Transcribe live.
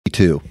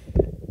2.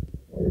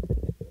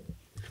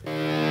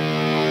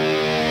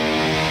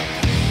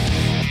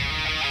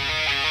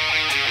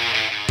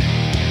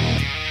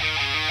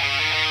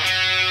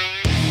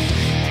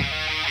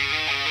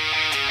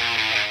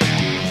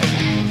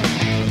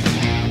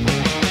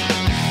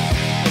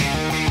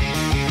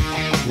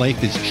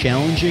 Life is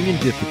challenging and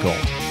difficult.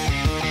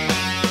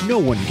 No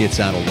one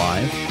gets out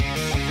alive.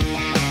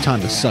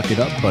 Time to suck it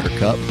up,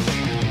 Buttercup.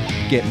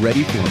 Get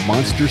ready for a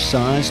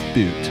monster-sized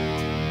boot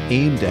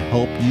aimed to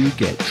help you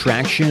get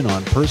traction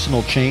on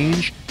personal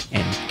change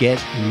and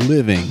get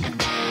living.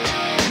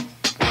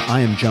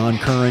 I am John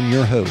Curran,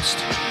 your host.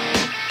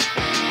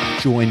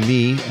 Join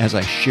me as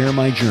I share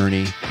my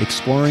journey,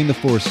 exploring the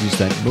forces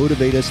that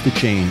motivate us to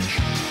change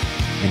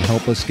and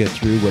help us get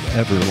through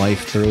whatever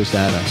life throws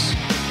at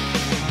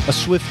us. A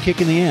swift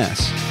kick in the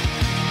ass.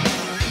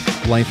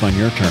 Life on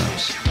your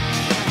terms.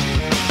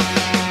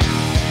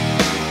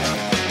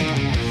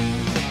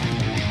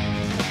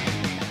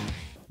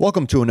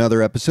 Welcome to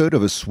another episode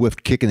of A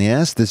Swift Kick in the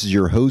Ass. This is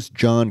your host,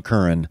 John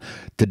Curran.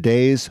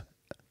 Today's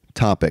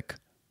topic,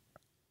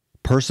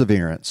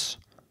 perseverance.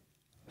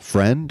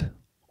 Friend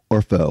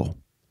or foe?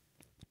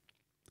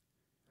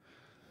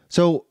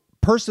 So,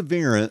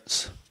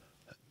 perseverance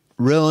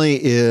really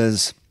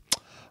is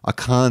a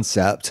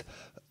concept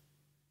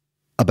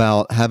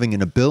about having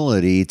an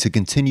ability to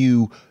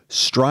continue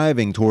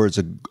striving towards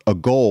a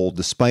goal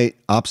despite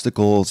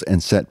obstacles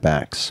and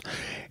setbacks.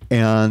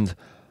 And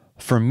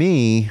for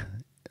me,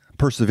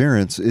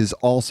 Perseverance is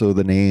also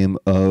the name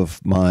of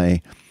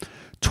my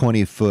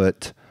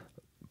 20-foot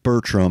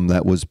Bertram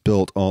that was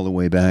built all the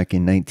way back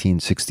in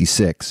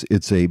 1966.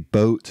 It's a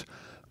boat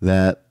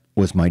that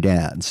was my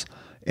dad's,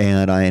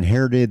 and I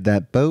inherited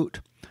that boat,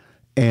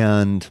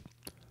 and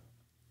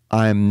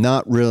I'm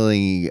not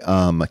really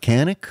a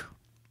mechanic.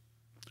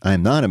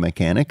 I'm not a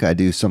mechanic. I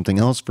do something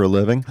else for a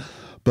living,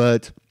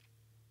 but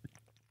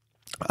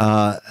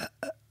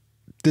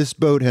this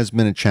boat has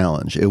been a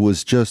challenge. It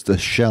was just a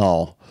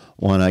shell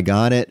when I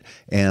got it,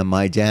 and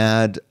my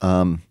dad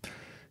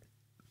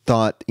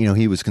thought,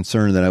 he was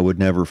concerned that I would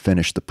never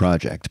finish the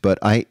project. But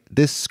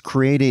this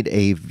created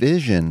a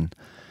vision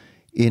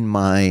in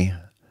my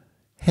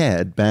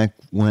head back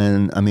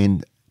when,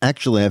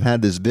 actually I've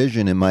had this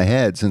vision in my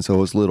head since I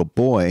was a little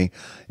boy,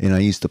 and I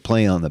used to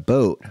play on the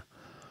boat.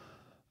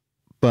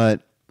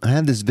 But I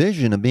had this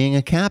vision of being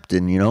a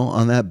captain,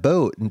 on that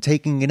boat and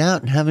taking it out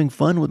and having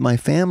fun with my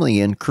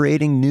family and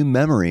creating new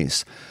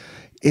memories.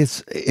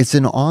 It's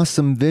an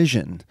awesome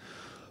vision.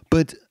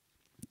 But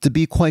to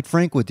be quite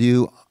frank with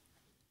you,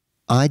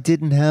 I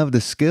didn't have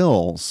the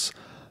skills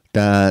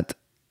that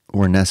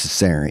were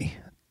necessary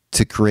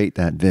to create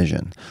that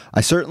vision.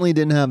 I certainly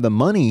didn't have the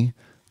money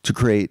to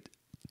create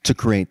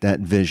that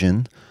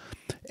vision.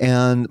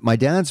 And my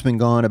dad's been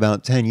gone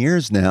about 10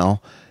 years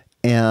now.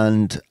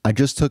 And I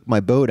just took my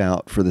boat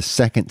out for the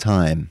second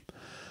time.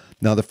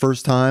 Now, the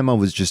first time I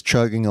was just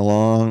chugging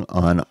along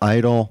on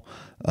idle.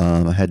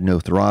 I had no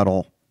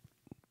throttle,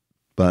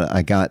 but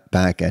I got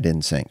back at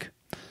in sync.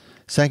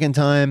 Second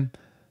time,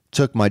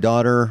 took my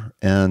daughter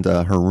and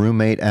her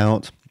roommate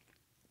out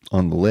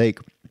on the lake.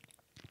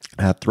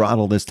 Had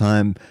throttle this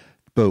time.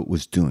 Boat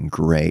was doing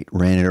great.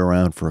 Ran it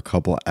around for a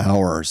couple of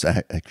hours,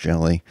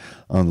 actually,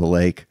 on the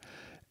lake.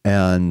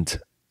 And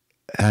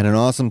had an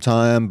awesome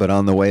time, but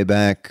on the way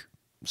back,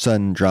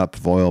 sudden drop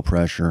of oil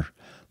pressure.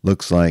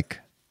 Looks like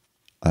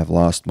I've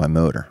lost my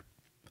motor.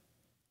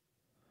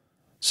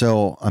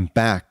 So I'm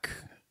back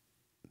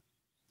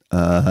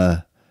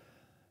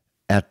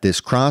at this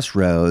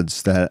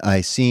crossroads that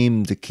I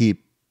seem to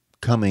keep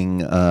coming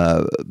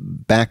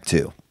back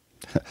to.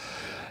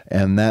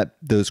 And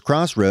those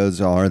crossroads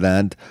are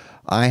that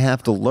I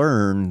have to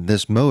learn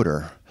this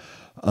motor.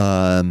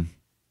 I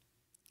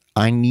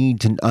need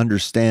to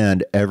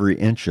understand every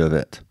inch of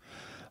it.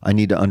 I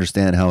need to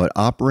understand how it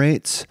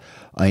operates.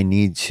 I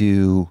need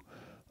to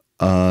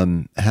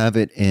have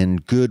it in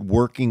good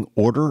working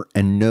order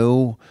and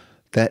know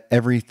that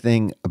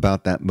everything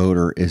about that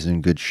motor is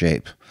in good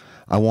shape.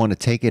 I want to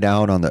take it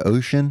out on the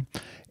ocean,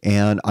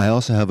 and I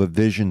also have a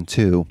vision,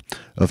 too,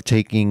 of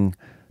taking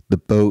the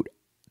boat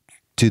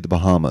to the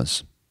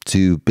Bahamas,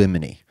 to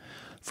Bimini,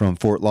 from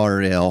Fort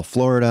Lauderdale,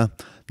 Florida.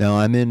 Now,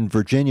 I'm in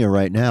Virginia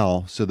right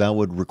now, so that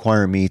would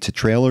require me to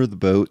trailer the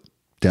boat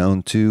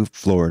down to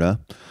Florida,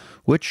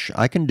 which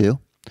I can do,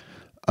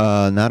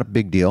 not a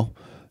big deal,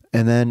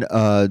 and then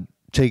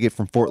take it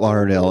from Fort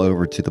Lauderdale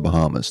over to the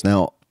Bahamas.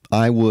 Now,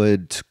 I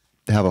would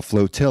have a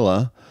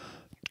flotilla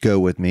go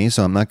with me,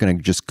 so I'm not going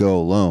to just go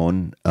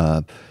alone,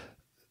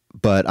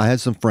 but I had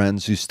some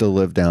friends who still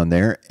live down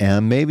there,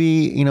 and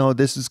maybe,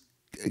 this is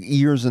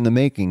years in the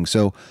making,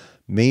 so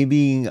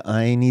maybe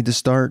I need to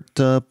start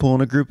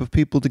pulling a group of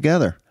people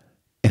together,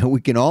 and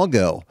we can all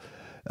go.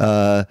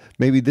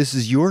 Maybe this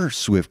is your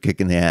swift kick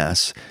in the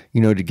ass,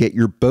 to get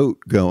your boat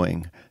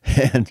going,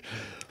 and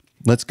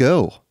let's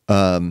go.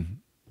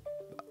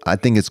 I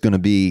think it's going to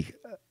be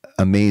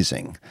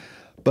amazing,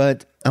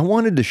 but I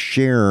wanted to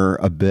share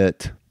a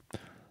bit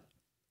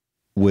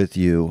with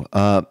you.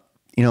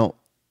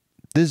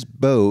 This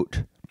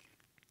boat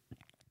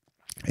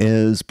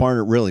is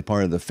really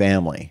part of the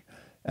family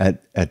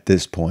at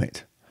this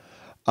point.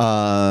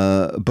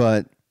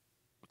 But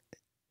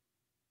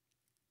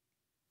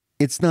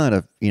it's not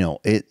a,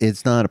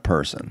 it's not a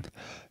person.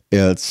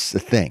 It's a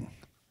thing.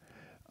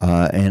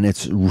 And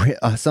it's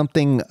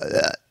something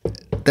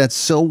that's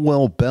so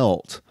well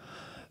built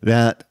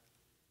that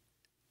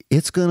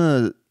it's going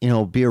to,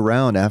 be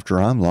around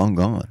after I'm long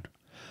gone.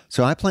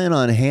 So I plan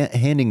on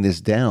handing this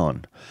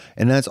down.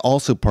 And that's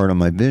also part of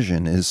my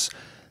vision is,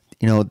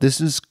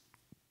 this is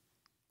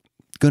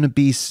going to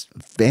be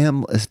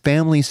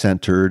family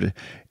centered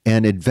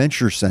and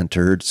adventure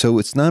centered. So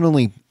it's not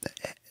only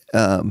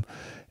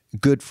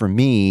good for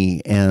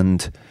me,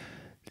 and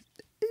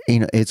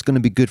it's going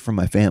to be good for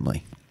my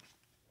family.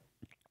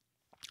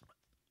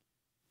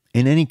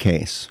 In any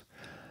case,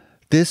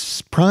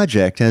 this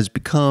project has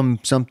become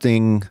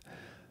something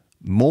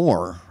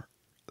more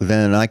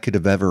than I could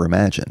have ever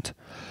imagined.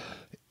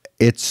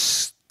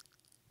 It's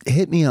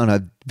hit me on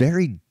a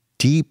very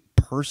deep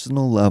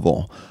personal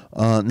level.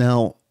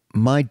 Now,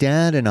 my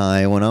dad and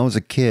I, when I was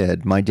a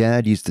kid, my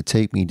dad used to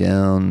take me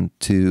down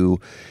to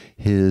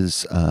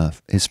his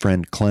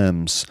friend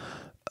Clem's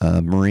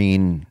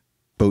marine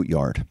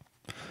boatyard.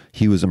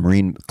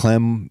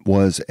 Clem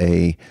was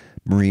a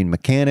marine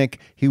mechanic.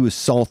 He was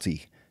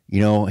salty. He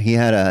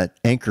had an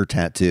anchor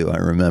tattoo, I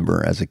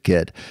remember, as a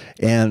kid.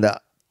 And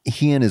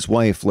he and his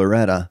wife,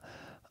 Loretta,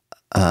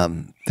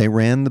 they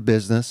ran the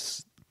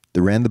business.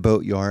 They ran the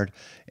boatyard.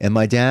 And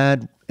my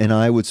dad and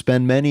I would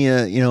spend many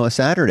a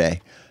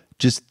Saturday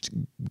just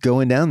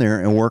going down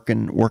there and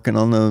working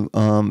on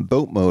the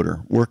boat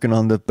motor, working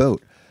on the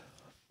boat.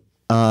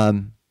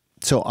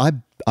 So I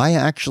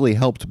actually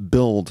helped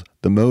build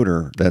the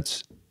motor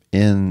that's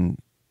in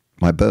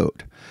my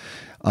boat.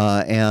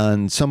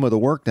 And some of the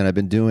work that I've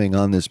been doing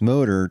on this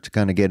motor to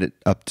kind of get it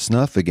up to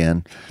snuff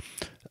again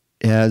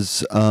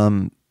has,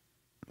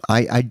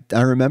 I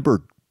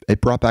remember it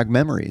brought back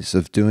memories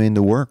of doing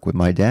the work with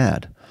my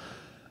dad.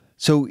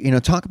 So,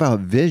 talk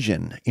about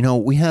vision.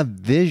 We have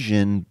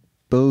vision,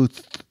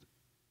 both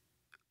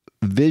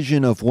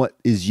vision of what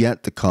is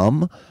yet to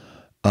come,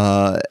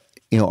 our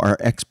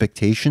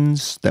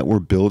expectations that we're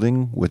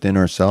building within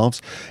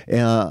ourselves.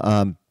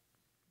 And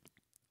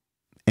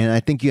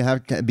I think you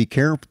have to be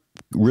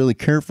really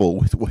careful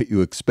with what you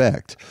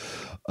expect.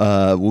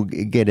 We'll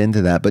get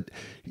into that, but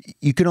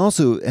you can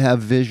also have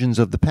visions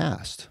of the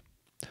past.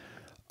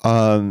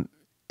 Was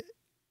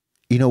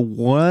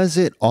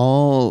it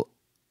all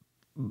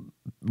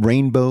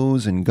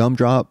rainbows and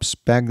gumdrops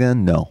back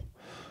then? No,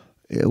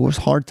 it was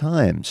hard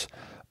times.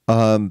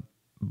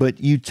 But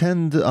you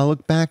tend to, I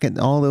look back at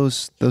all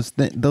those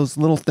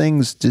little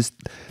things, just,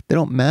 they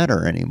don't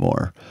matter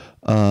anymore.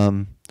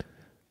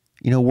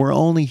 We're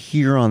only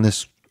here on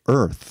this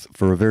earth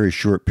for a very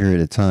short period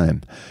of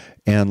time,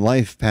 and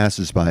life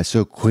passes by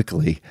so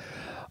quickly.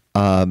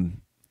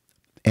 And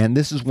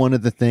this is one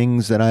of the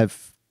things that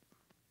I've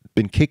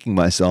been kicking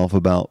myself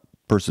about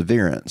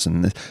perseverance.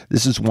 And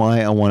this is why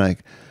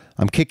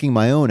I'm kicking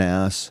my own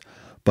ass,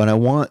 but I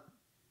want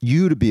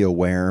you to be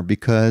aware,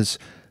 because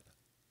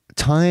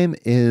time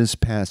is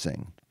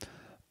passing,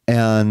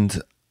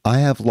 and I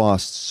have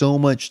lost so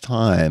much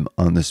time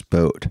on this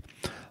boat.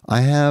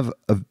 I have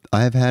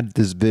had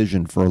this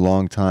vision for a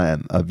long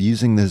time of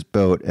using this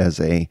boat as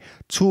a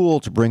tool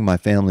to bring my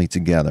family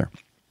together.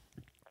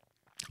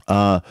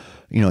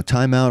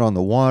 Time out on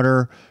the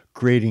water,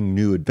 creating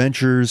new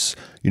adventures,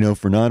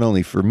 for not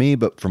only for me,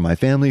 but for my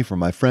family, for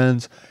my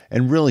friends,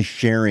 and really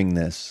sharing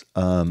this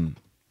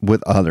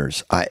with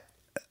others.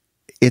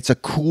 It's a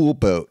cool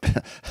boat.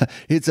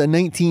 It's a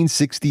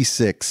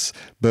 1966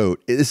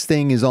 boat. This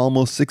thing is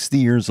almost 60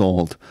 years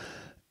old,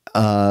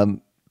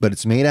 but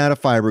it's made out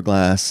of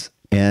fiberglass,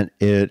 and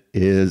it's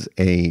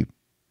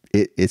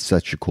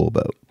such a cool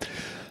boat.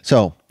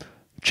 So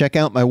check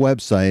out my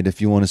website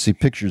if you want to see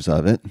pictures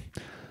of it.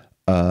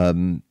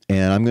 And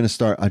I'm going to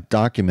start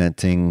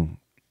documenting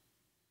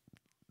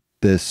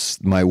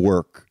my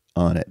work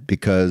on it,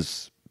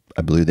 because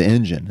I blew the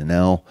engine, and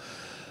now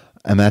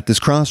I'm at this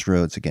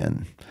crossroads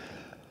again.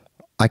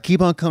 I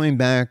keep on coming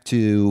back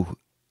to,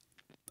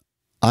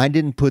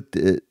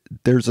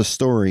 there's a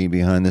story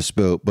behind this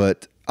boat,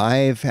 but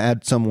I've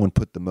had someone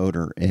put the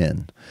motor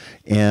in,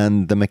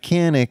 and the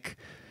mechanic,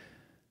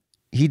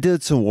 he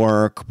did some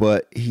work,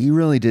 but he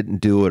really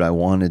didn't do what I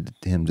wanted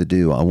him to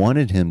do. I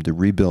wanted him to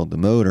rebuild the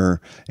motor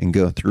and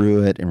go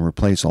through it and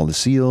replace all the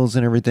seals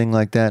and everything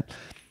like that.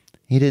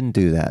 He didn't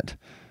do that.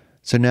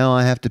 So now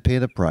I have to pay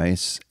the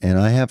price, and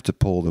I have to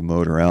pull the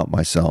motor out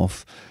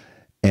myself,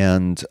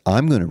 and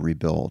I'm going to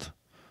rebuild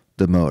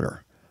the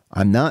motor.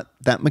 I'm not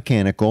that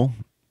mechanical,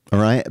 all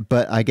right,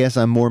 but I guess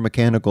I'm more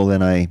mechanical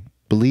than I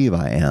believe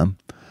I am.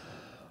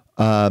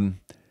 And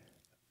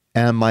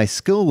my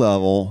skill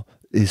level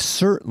is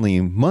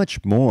certainly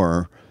much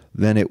more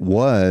than it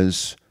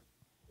was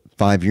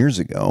 5 years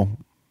ago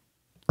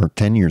or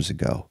 10 years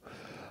ago.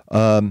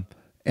 And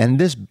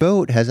this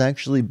boat has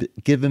actually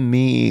given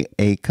me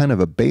a kind of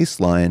a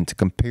baseline to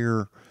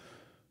compare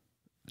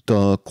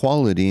the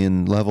quality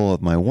and level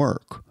of my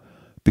work,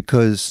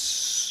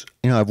 because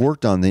I've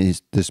worked on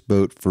this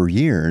boat for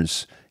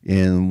years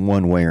in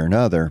one way or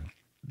another,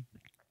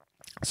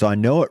 so I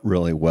know it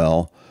really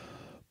well.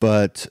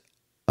 But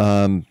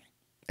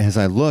as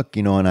I look,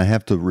 and I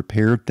have to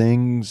repair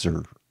things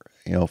or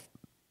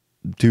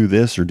do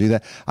this or do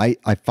that,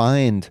 I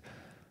find,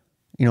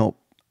 I'm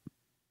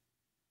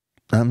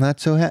not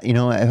so happy.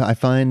 I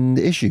find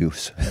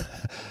issues.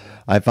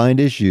 I find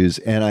issues,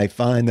 and I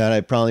find that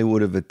I probably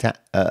would have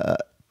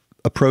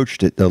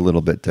approached it a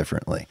little bit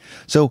differently.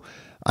 So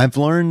I've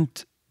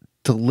learned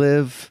to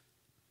learn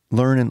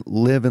and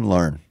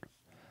learn.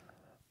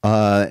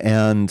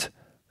 And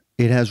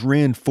it has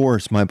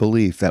reinforced my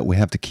belief that we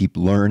have to keep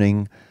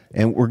learning,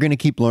 and we're going to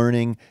keep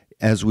learning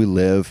as we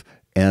live.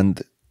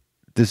 And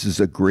this is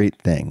a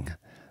great thing.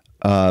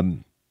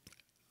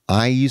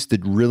 I used to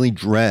really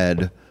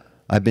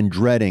I've been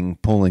dreading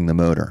pulling the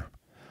motor.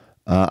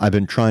 I've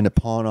been trying to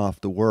pawn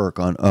off the work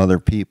on other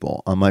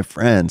people, on my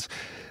friends.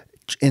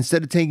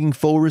 Instead of taking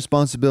full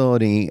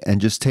responsibility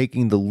and just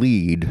taking the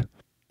lead,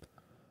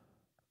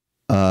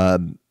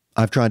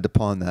 I've tried to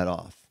pawn that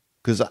off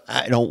because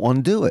I don't want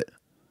to do it.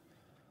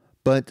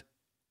 But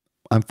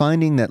I'm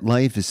finding that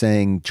life is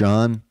saying,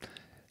 John,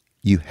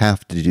 you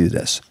have to do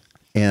this.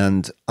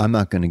 And I'm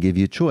not going to give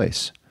you a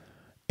choice.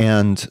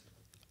 And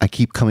I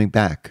keep coming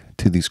back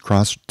to this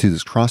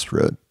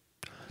crossroad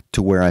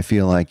to where I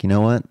feel like, you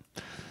know what?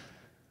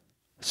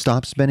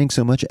 Stop spending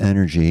so much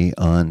energy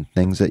on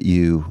things that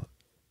you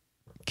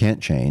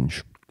can't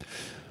change.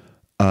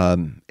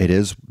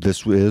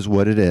 This is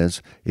what it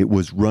is. It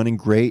was running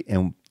great,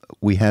 and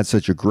we had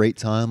such a great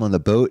time on the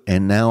boat,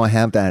 and now I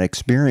have that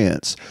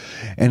experience.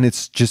 And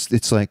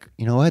it's like,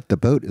 you know what? The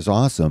boat is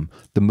awesome.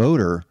 The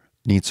motor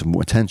needs some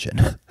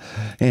attention.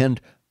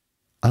 And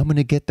I'm going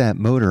to get that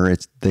motor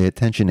the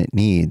attention it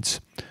needs,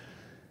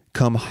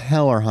 come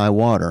hell or high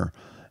water,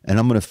 and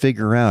I'm going to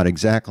figure out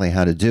exactly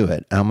how to do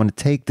it. And I'm going to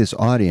take this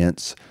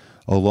audience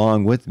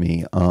along with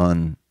me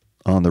on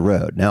the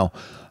road. Now,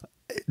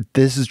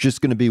 this is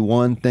just going to be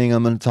one thing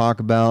I'm going to talk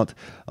about.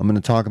 I'm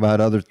going to talk about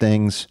other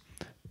things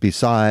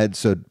besides.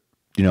 So,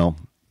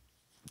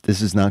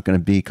 this is not going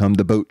to become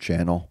the boat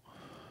channel.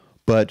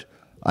 But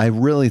I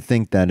really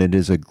think that it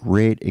is a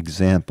great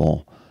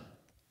example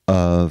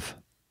of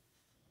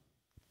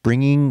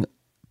bringing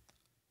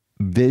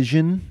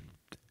vision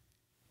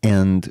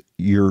and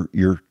your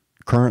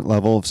current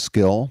level of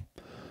skill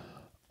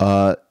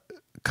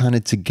kind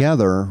of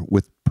together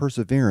with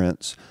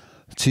perseverance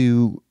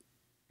to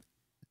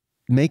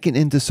make it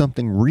into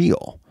something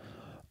real.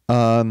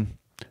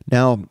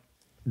 Now,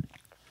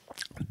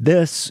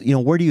 this,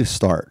 where do you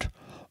start?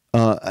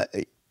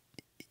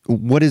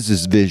 What is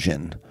this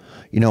vision?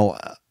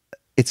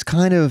 It's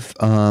kind of,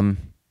 the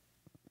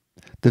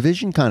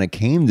vision kind of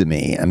came to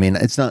me. I mean,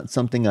 it's not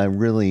something I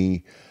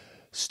really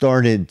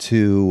started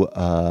to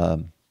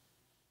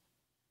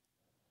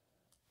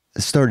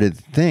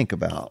think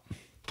about,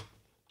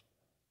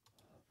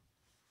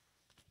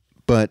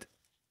 but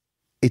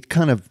it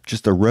kind of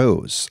just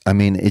arose. I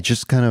mean, it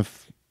just kind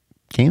of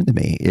came to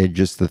me. It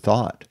just the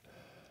thought.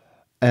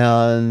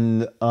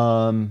 And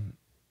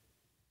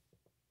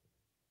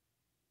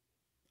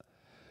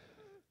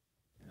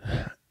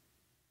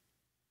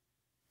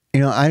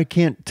I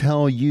can't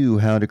tell you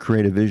how to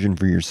create a vision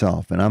for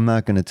yourself, and I'm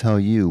not going to tell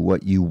you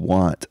what you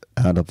want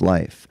out of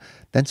life.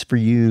 That's for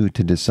you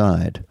to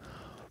decide.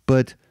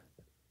 But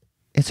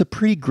it's a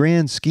pretty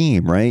grand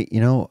scheme, right?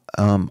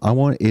 I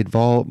want to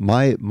involve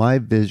my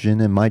vision,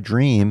 and my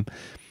dream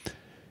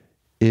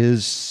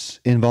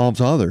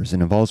involves others,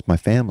 and involves my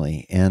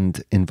family,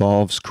 and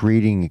involves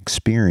creating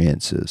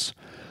experiences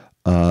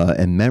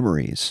and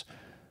memories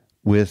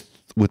with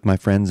my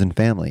friends and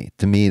family.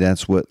 To me,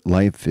 that's what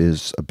life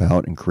is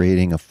about, and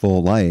creating a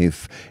full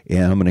life.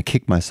 And I'm going to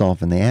kick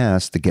myself in the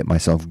ass to get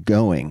myself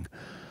going.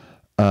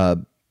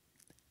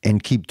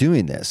 And keep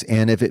doing this.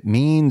 And if it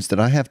means that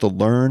I have to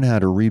learn how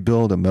to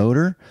rebuild a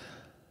motor,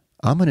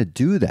 I'm going to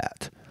do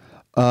that.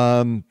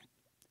 And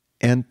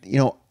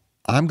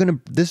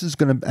this is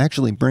going to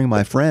actually bring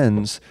my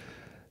friends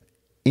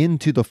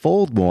into the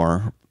fold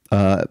more.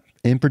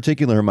 In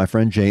particular, my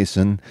friend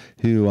Jason,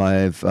 who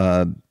I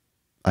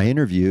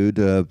interviewed,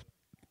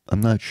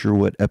 I'm not sure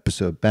what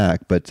episode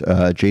back, but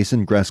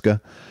Jason Greska,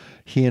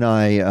 he and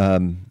I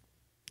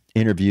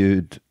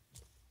interviewed.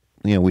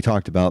 We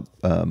talked about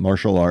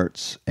martial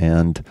arts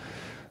and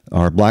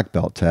our black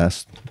belt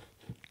test,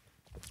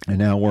 and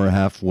now we're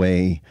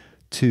halfway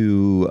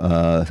to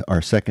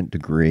our second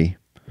degree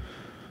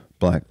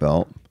black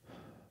belt.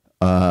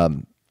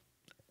 And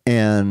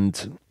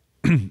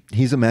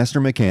he's a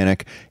master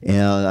mechanic,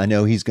 and I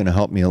know he's going to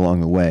help me along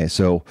the way.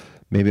 So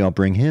maybe I'll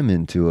bring him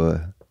into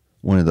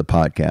one of the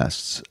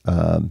podcasts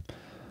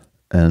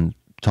and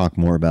talk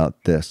more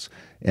about this,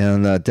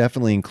 and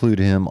definitely include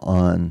him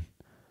on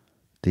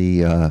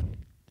the on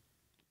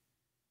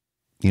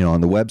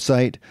the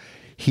website.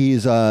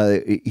 He's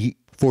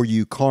for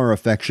you car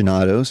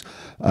aficionados,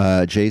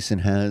 Jason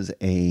has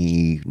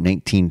a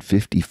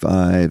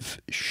 1955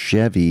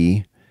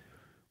 Chevy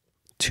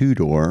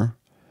two-door.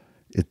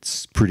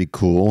 It's pretty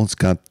cool. It's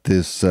got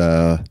this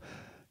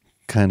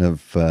kind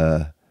of,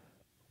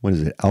 what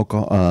is it?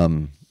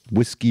 Alcohol,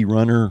 whiskey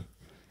runner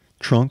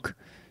trunk.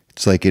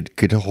 It's like it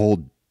could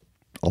hold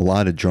a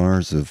lot of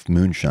jars of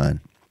moonshine,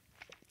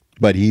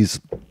 but he's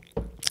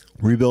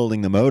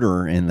rebuilding the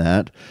motor in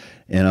that.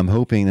 And I'm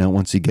hoping that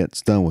once he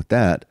gets done with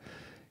that,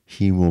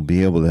 he will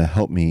be able to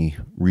help me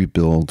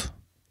rebuild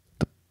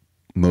the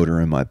motor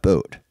in my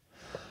boat.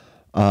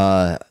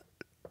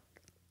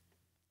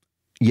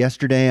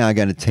 Yesterday, I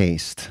got a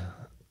taste,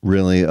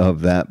 really,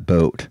 of that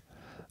boat.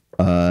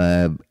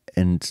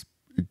 And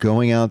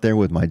going out there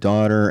with my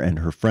daughter and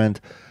her friend,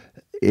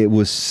 it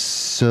was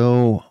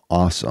so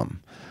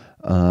awesome.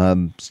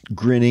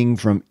 Grinning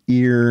from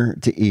ear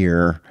to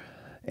ear,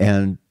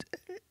 and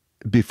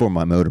before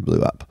my motor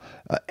blew up.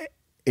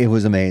 It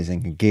was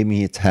amazing. It gave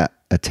me a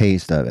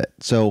taste of it.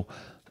 So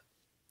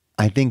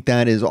I think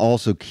that is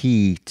also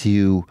key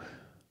to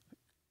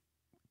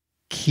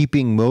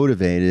keeping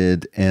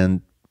motivated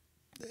and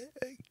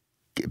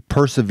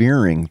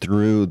persevering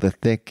through the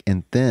thick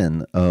and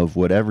thin of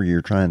whatever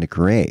you're trying to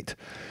create.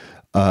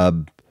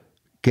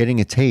 Getting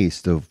a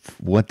taste of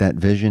what that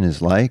vision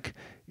is like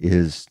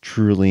is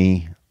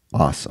truly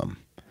awesome.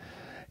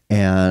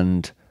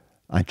 And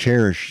I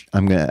cherish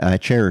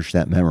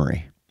that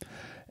memory.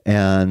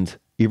 And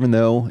even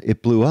though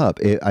it blew up,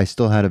 I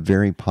still had a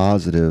very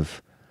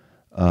positive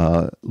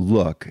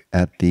look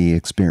at the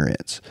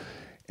experience.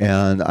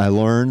 And I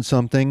learned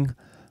something,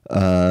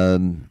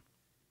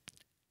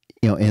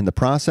 in the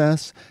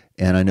process,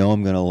 and I know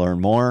I'm going to learn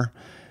more,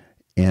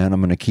 and I'm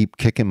going to keep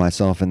kicking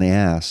myself in the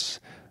ass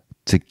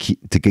to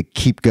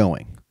keep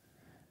going.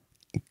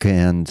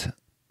 And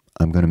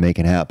I'm going to make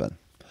it happen.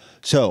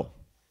 So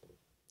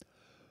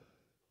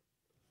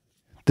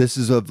this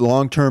is a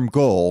long-term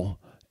goal,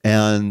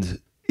 and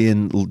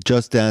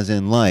just as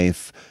in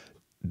life,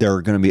 there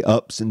are going to be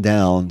ups and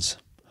downs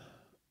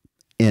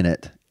in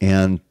it,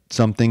 and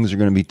some things are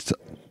going to be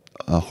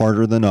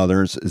harder than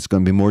others. It's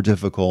going to be more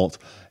difficult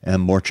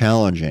and more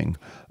challenging,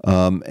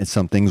 and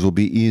some things will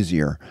be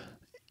easier.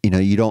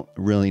 You don't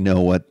really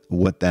know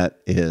what that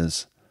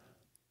is,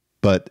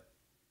 but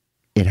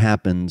it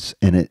happens,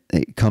 and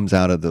it comes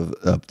out of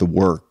the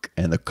work,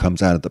 and it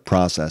comes out of the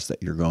process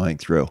that you're going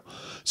through.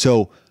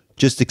 So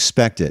just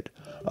expect it.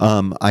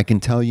 I can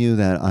tell you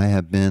that I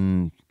have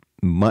been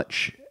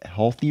much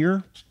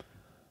healthier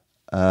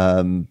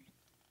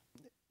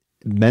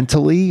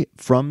mentally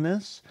from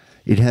this.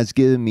 It has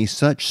given me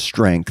such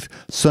strength,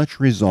 such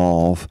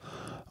resolve.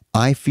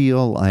 I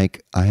feel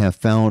like I have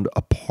found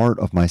a part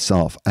of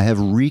myself. I have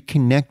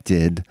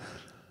reconnected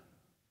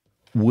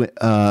with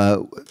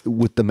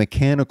the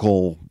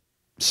mechanical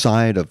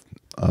side of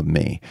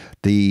me.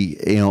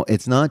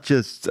 It's not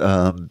just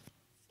the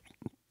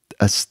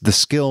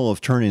skill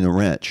of turning the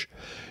wrench.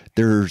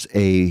 There's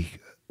a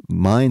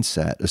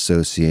mindset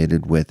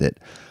associated with it.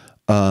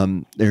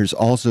 There's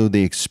also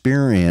the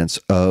experience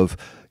of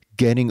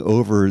getting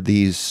over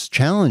these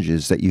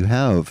challenges that you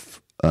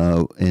have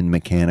in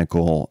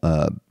mechanical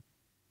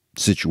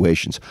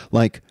situations,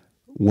 like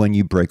when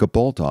you break a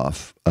bolt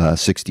off.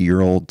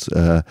 60-year-old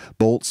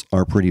bolts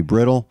are pretty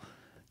brittle.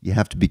 You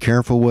have to be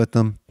careful with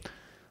them.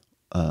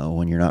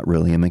 When you're not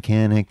really a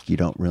mechanic, you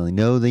don't really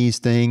know these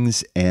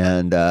things,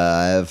 and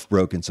I've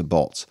broken some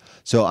bolts.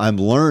 So I'm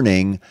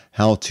really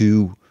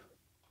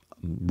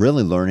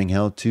learning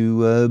how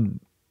to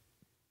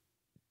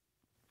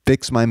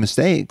fix my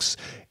mistakes,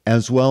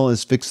 as well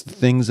as fix the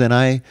things that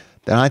I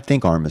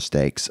think are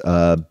mistakes,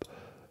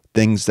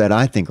 things that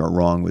I think are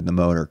wrong with the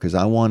motor, because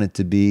I want it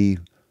to be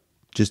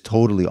just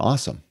totally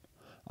awesome.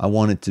 I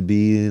want it to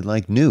be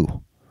like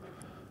new.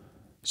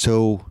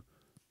 So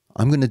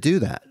I'm going to do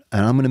that,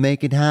 and I'm going to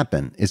make it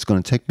happen. It's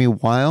going to take me a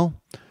while,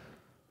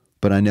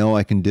 but I know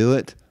I can do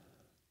it.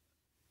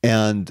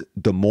 And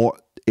the more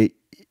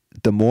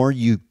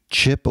you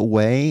chip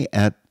away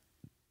at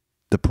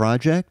the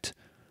project,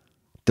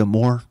 the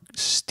more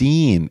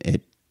steam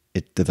it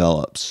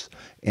develops,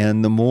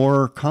 and the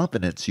more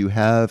confidence you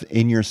have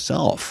in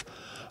yourself.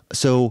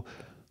 So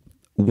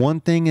one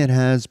thing that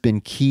has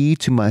been key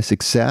to my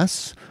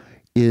success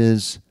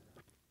is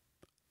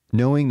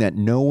knowing that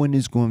no one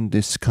is going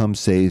to come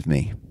save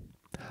me.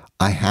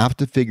 I have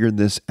to figure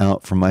this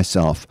out for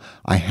myself.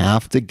 I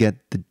have to get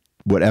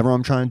whatever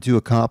I'm trying to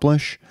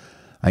accomplish,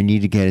 I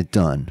need to get it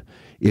done.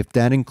 If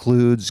that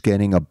includes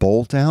getting a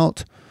bolt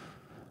out,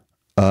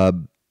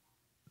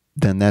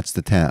 then that's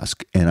the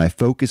task. And I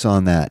focus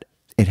on that.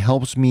 It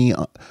helps me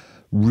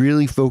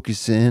really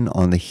focus in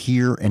on the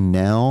here and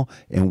now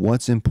and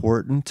what's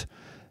important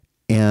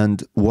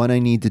and what I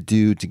need to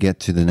do to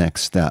get to the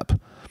next step.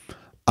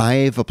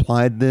 I've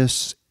applied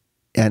this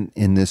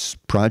in this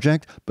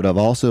project, but I've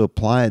also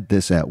applied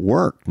this at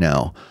work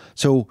now.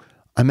 So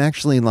I'm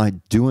actually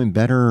like doing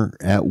better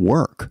at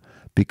work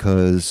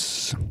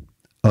because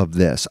of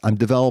this. I'm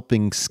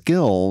developing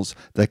skills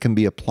that can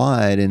be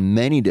applied in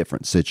many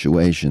different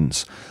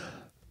situations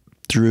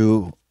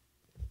through,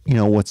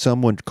 what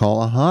some would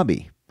call a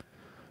hobby.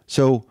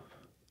 So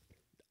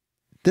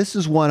this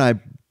is what I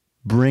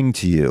bring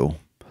to you.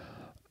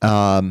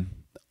 I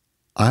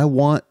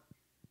want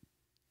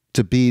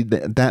to be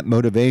that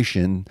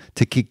motivation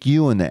to kick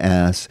you in the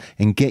ass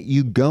and get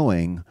you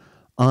going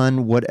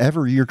on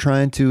whatever you're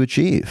trying to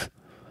achieve.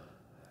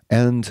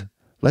 And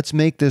let's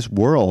make this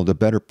world a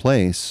better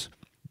place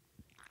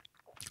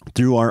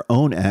through our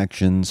own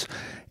actions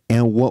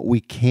and what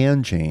we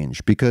can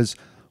change, because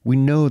we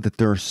know that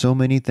there are so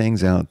many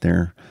things out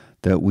there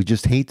that we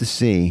just hate to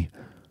see,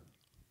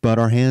 but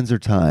our hands are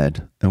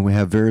tied and we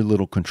have very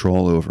little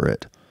control over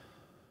it.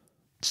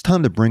 It's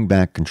time to bring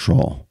back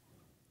control.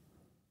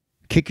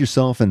 Kick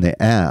yourself in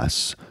the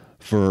ass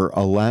for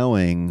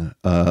allowing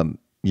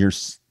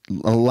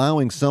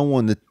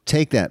someone to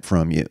take that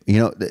from you. You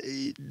know,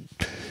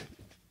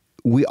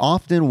 we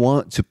often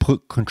want to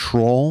put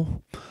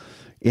control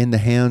in the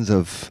hands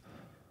of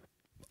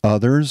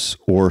others,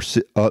 or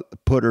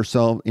put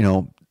ourselves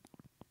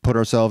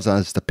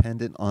as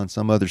dependent on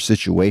some other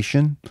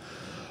situation.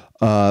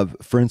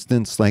 For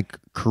instance, like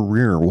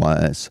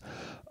career-wise,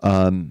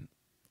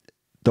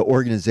 the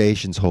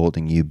organization's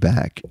holding you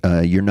back.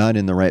 You're not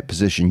in the right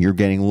position. You're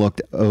getting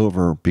looked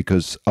over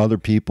because other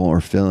people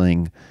are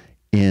filling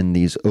in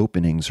these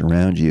openings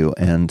around you,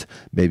 and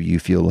maybe you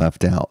feel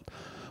left out.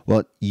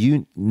 Well,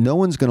 no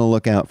one's going to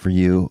look out for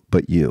you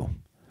but you.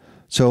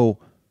 So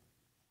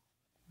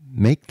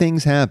make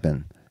things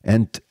happen.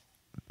 And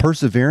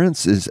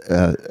perseverance is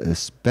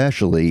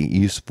especially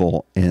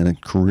useful in a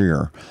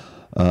career.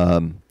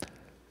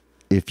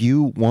 If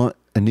you want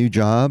a new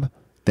job,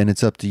 then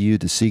it's up to you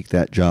to seek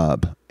that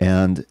job.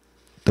 And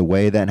the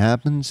way that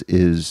happens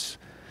is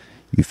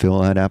you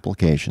fill out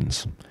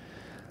applications.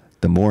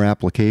 The more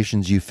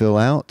applications you fill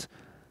out,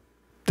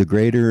 the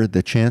greater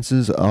the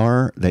chances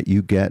are that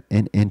you get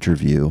an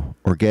interview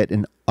or get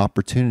an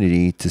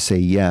opportunity to say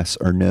yes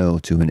or no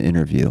to an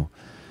interview.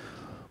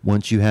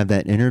 Once you have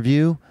that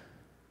interview,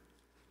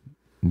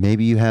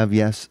 maybe you have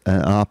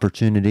an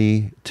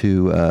opportunity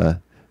to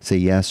say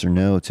yes or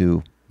no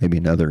to maybe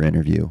another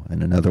interview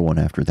and another one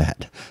after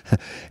that.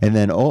 And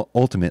then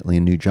ultimately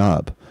a new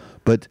job.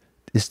 But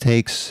this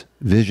takes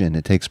vision,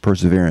 it takes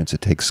perseverance,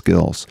 it takes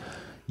skills.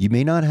 You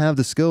may not have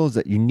the skills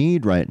that you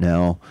need right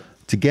now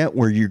to get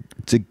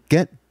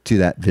to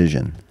that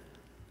vision,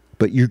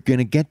 but you're going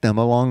to get them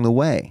along the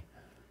way.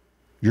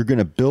 You're going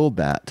to build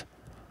that.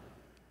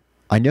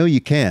 I know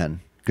you can,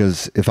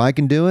 because if I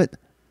can do it,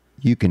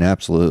 you can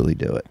absolutely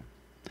do it.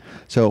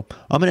 So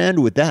I'm going to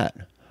end with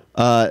that.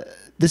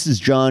 This is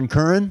John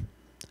Curran.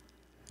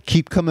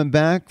 Keep coming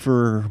back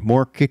for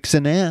more kicks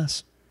in the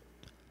ass.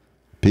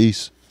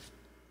 Peace.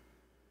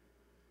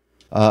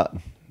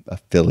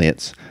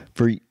 Affiliates.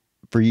 For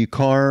you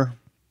car...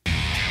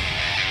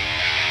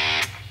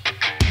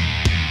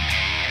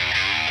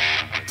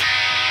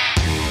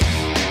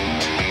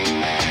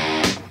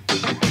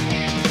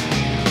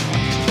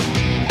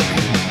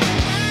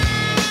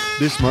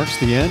 This marks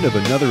the end of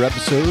another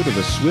episode of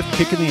A Swift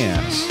Kick in the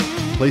Ass,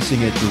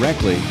 placing it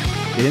directly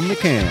in the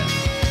can.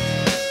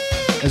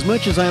 As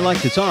much as I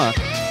like to talk,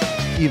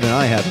 even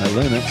I have my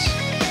limits.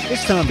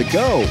 It's time to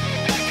go.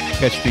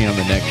 Catch me on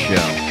the next show.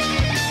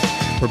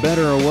 For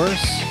better or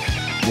worse,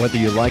 whether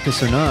you like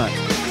us or not,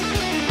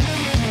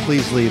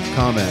 please leave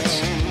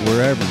comments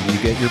wherever you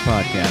get your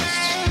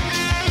podcasts.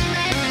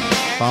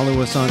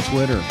 Follow us on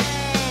Twitter.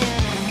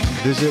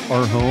 Visit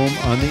our home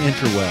on the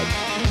interweb.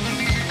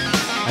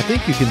 I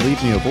think you can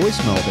leave me a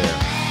voicemail there.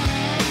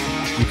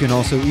 You can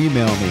also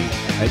email me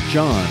at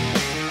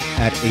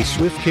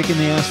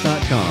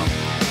john@aswiftkickintheass.com.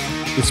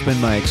 It's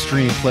been my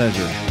extreme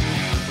pleasure.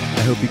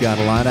 I hope you got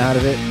a lot out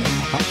of it.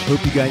 I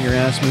hope you got your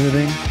ass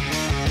moving.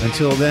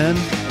 Until then,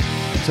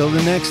 until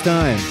the next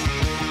time,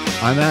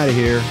 I'm out of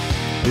here.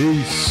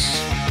 Peace.